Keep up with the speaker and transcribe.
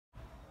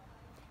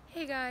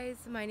Hey guys,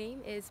 my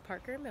name is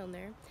Parker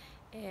Milner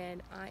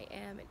and I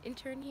am an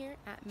intern here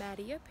at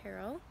MADI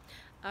Apparel.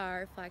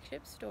 Our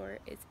flagship store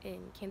is in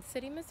Kansas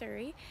City,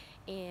 Missouri,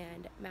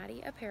 and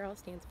MADI Apparel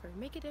stands for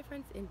Make a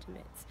Difference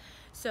Intimates.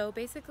 So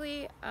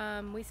basically,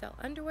 we sell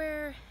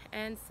underwear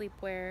and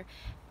sleepwear,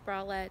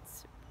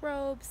 bralettes,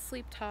 robes,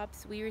 sleep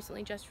tops. We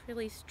recently just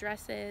released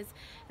dresses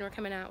and we're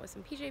coming out with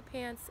some PJ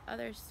pants,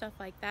 other stuff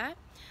like that.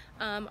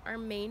 Our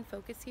main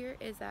focus here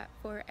is that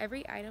for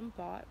every item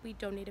bought, we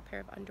donate a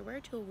pair of underwear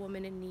to a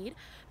woman in need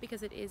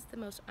because it is the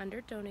most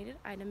under-donated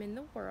item in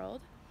the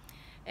world.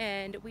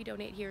 And we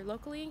donate here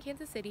locally in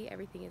Kansas City.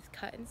 Everything is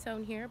cut and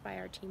sewn here by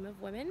our team of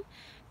women.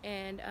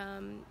 And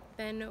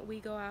then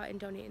we go out and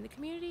donate in the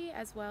community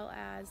as well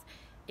as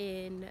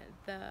in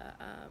the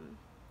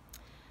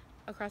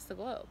across the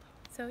globe.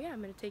 So yeah,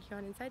 I'm going to take you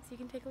on inside so you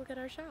can take a look at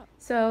our shop.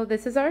 So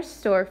this is our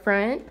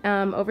storefront.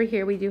 Over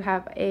here we do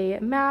have a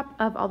map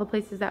of all the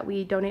places that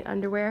we donate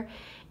underwear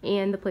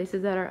and the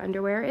places that our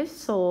underwear is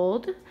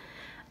sold.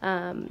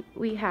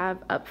 We have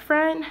up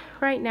front,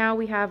 right now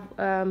we have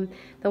the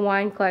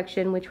wine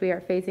collection, which we are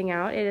phasing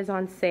out. It is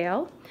on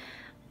sale.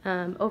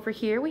 Over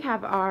here we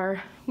have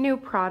our new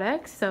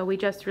products. So we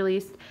just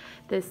released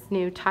this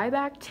new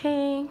tie-back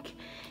tank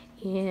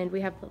and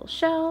we have little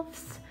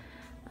shelves.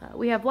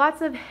 We have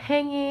lots of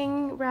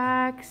hanging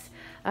racks.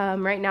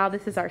 Right now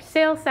this is our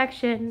sale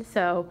section,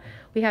 so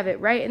we have it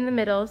right in the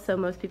middle so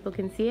most people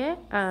can see it.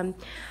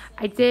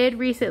 I did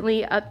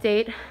recently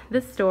update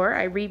the store.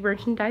 I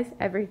re-merchandised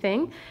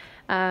everything.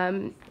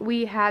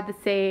 We had the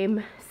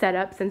same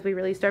setup since we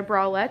released our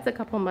bralettes a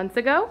couple months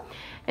ago,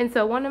 and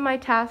so one of my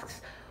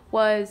tasks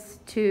was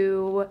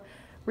to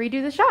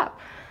redo the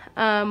shop.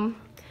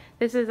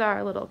 This is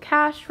our little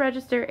cash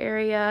register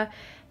area,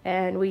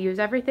 and we use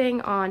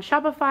everything on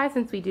Shopify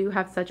since we do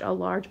have such a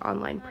large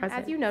online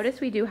presence. As you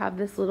notice, we do have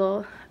this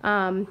little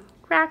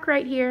rack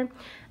right here.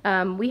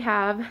 We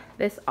have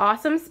this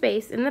awesome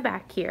space in the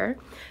back here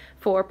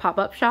for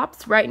pop-up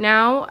shops. Right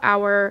now,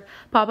 our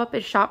pop-up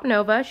is Shop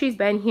Nova. She's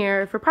been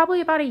here for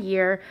probably about a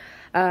year.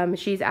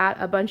 She's at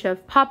a bunch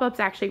of pop-ups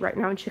actually right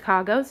now in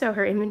Chicago, so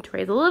her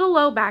inventory is a little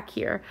low back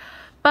here.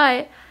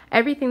 But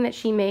everything that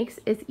she makes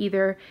is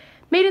either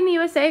made in the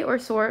USA or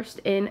sourced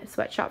in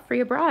Sweatshop Free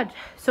Abroad.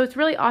 So it's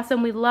really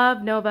awesome. We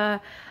love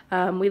Nova.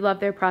 We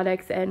love their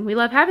products and we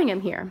love having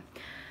them here.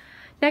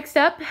 Next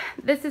up,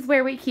 this is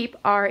where we keep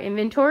our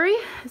inventory.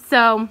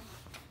 So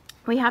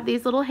we have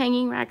these little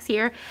hanging racks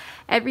here.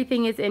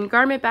 Everything is in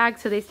garment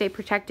bags so they stay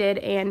protected.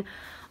 And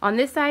on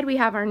this side, we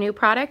have our new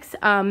products.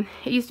 It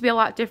used to be a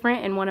lot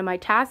different, and one of my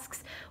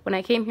tasks when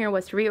I came here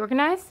was to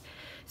reorganize.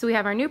 So we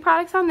have our new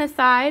products on this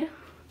side.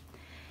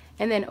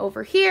 And then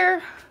over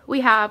here,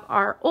 we have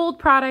our old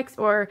products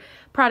or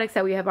products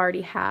that we have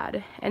already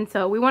had. And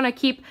so we want to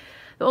keep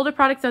the older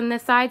products on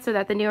this side so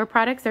that the newer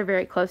products are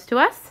very close to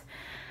us.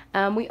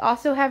 We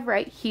also have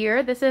right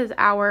here, this is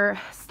our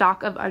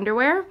stock of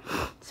underwear.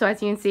 So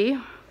as you can see,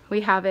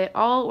 we have it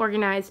all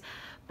organized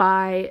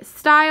by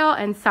style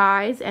and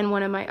size. And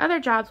one of my other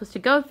jobs was to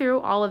go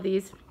through all of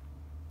these,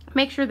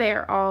 make sure they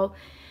are all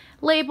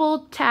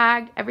labeled,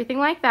 tagged, everything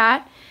like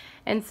that.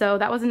 And so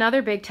that was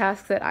another big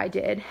task that I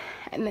did.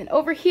 And then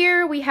over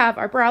here we have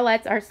our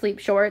bralettes, our sleep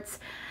shorts.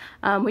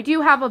 We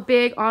do have a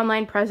big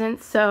online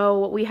presence,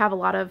 so we have a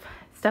lot of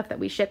stuff that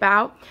we ship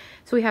out.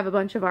 So we have a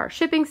bunch of our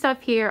shipping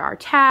stuff here, our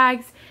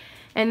tags,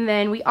 and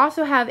then we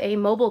also have a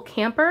mobile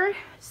camper.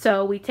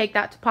 So we take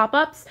that to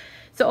pop-ups.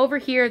 So over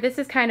here, this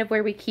is kind of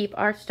where we keep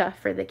our stuff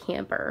for the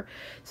camper.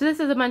 So this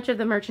is a bunch of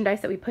the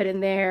merchandise that we put in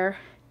there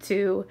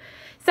to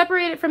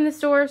separate it from the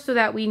store so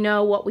that we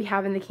know what we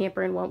have in the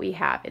camper and what we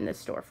have in the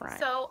storefront.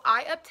 So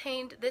I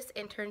obtained this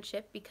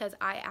internship because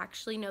I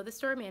actually know the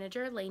store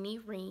manager, Lainey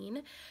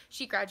Reen.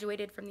 She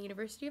graduated from the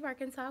University of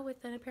Arkansas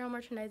with an apparel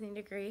merchandising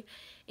degree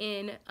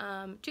in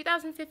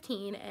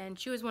 2015, and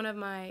she was one of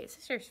my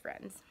sister's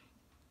friends.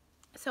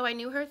 So I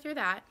knew her through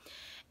that.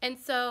 And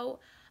so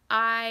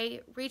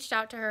I reached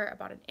out to her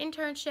about an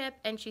internship,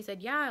 and she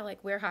said, yeah, like,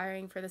 we're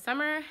hiring for the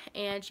summer.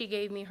 And she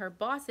gave me her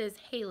boss's,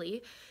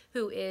 Haley,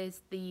 who is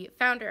the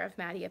founder of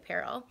MADI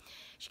Apparel.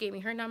 She gave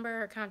me her number,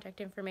 her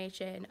contact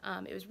information.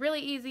 It was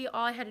really easy.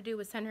 All I had to do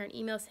was send her an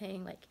email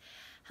saying, like,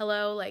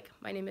 hello, like,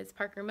 my name is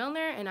Parker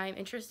Milner and I'm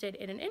interested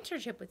in an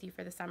internship with you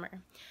for the summer.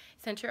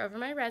 Sent her over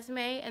my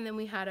resume, and then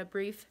we had a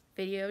brief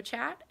video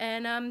chat,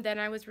 and then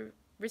I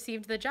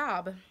received the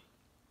job.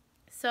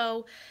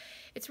 So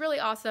it's really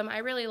awesome. I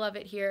really love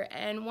it here.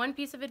 And one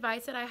piece of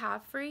advice that I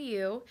have for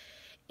you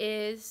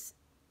is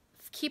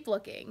keep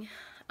looking.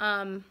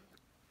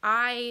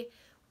 I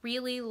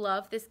really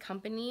love this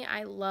company.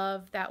 I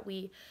love that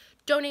we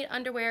donate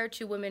underwear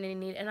to women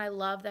in need, and I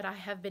love that I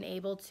have been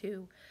able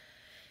to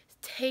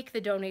take the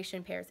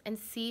donation pairs and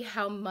see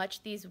how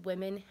much these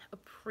women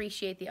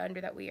appreciate the under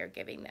that we are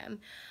giving them.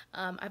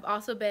 I've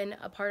also been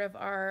a part of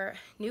our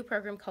new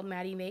program called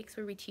MADI Makes,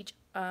 where we teach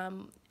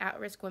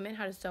at-risk women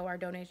how to sew our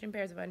donation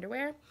pairs of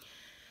underwear.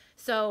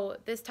 So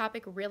this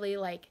topic really,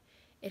 like,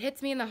 it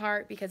hits me in the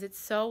heart because it's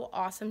so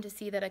awesome to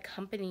see that a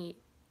company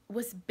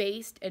was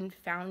based and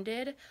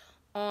founded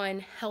on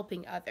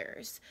helping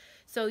others.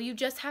 So you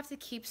just have to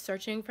keep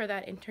searching for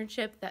that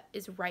internship that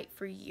is right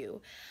for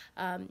you.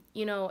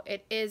 You know,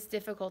 it is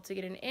difficult to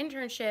get an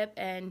internship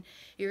and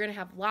you're going to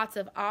have lots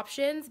of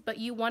options, but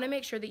you want to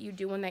make sure that you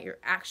do one that you're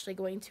actually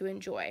going to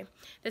enjoy.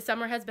 This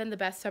summer has been the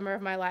best summer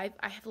of my life.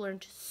 I have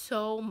learned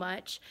so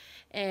much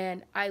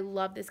and I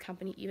love this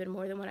company even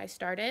more than when I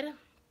started.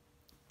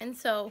 And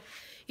so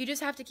you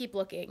just have to keep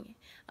looking.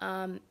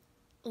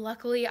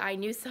 Luckily, I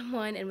knew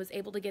someone and was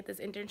able to get this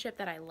internship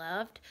that I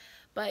loved,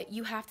 but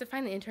you have to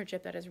find the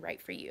internship that is right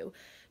for you.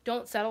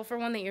 Don't settle for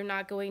one that you're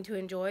not going to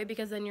enjoy,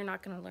 because then you're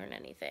not going to learn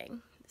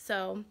anything.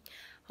 So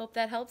hope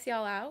that helps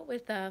y'all out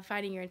with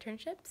finding your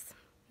internships.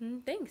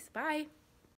 Thanks. Bye.